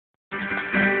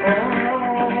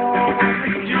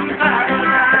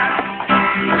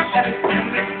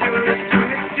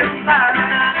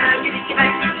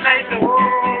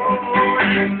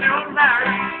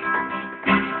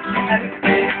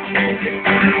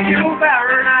How's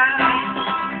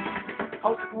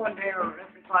it going there,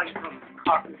 everybody from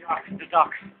Cork, New York, the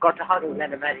docks, got to huddle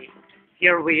and Eddie.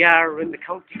 Here we are in the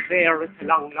County Clare. It's a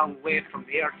long, long way from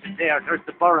here to there. There's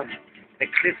the Burren, the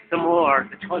Cliffs the Moor,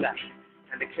 the Tulla,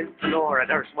 and the Kilpanora.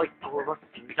 There's White Cobra,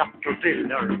 Dr. Bill,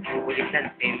 there's Willie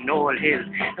Clancy, Noel Hill.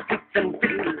 The Fits and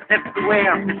Bills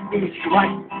everywhere. It's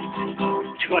right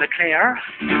to go to Clare.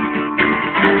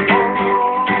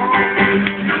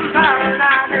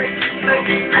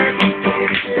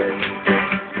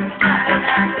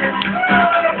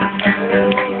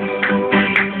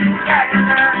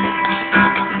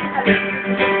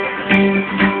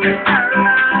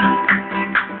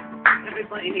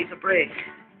 Everybody needs a break.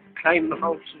 Climb a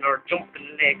mountain or jump in a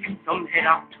lake. Some head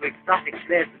off to exotic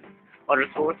places. Others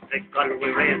go to the Galway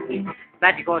racing.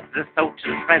 Matty goes to the south to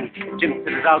his friends. Jim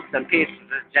to the dogs and Pete to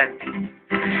the gents.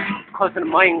 A cousin of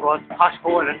mine goes posh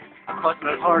bowling. A cousin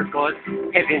of hers goes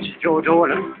heavy into Joe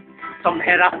Dolan. Some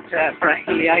head off to for a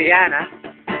hilly Iana.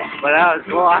 But ours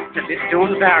go off to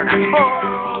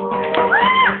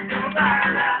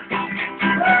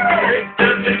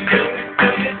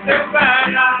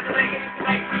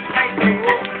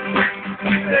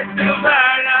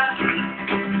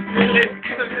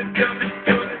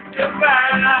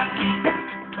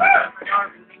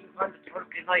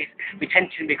we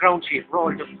tension me ground sheet,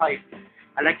 rolled up pipe.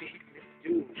 I like to hit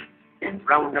Lisdoon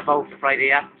round about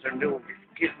Friday afternoon.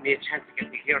 It gives me a chance to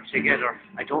get me here together.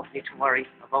 I don't need to worry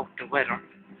about the weather.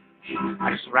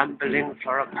 I just ramble in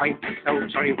for a pint of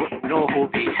stout, or you wouldn't know who'll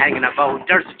be hanging about.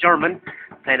 There's a German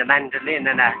playing a mandolin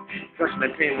and a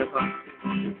Dutchman playing with a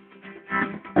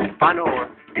Bono,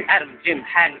 Adam, Jim,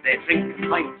 Han, they drink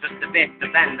pints just to bake the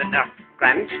band and their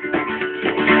grand.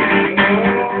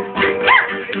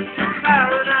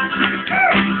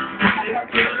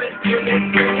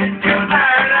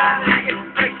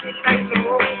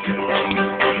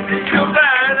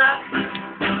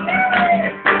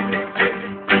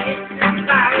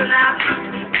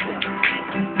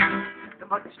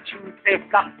 They've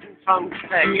got songs,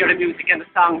 hear the music and the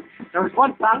song. There was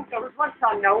one song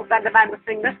now, and the man was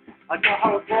singing it. I don't know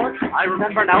how it goes. I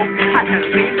remember now. I can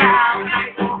sing now.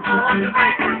 I go home to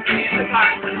my country in the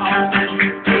garden home.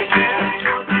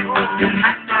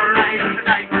 That's alright, and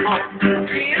I go home.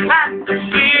 She is hot,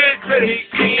 she is pretty,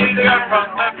 she is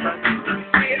from the front.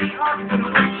 She is hot to the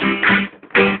wind.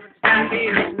 Stand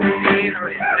me in the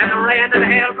scenery, and the rain and the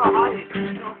hail go high.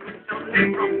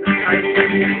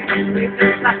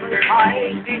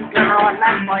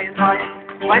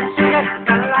 When she gets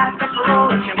to the last of the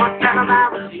road, she wants to have a man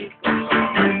with sheep.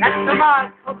 That's the mark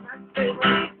of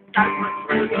that's what's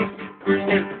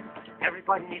really.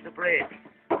 Everybody needs a break.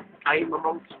 Climb a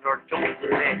mountain or jump in the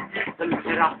lake. Some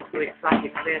get off to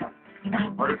exotic place,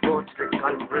 or go to the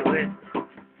Galway race.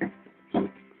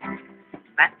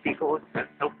 Matty goes to the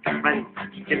south to friends.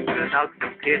 Jim to the dogs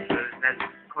and Pete to the gents.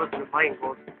 Cousin of mine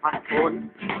goes to Pat Bone.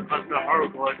 Cousin of her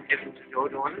goes heaven to Joe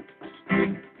Dolan.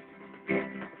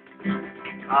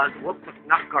 Whoops of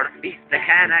knocker, beast the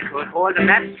can, I could hold a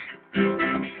match.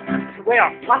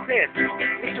 Where? What place?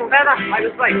 Lisdoonvarna? I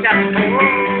was right,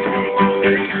 Lisdoonvarna.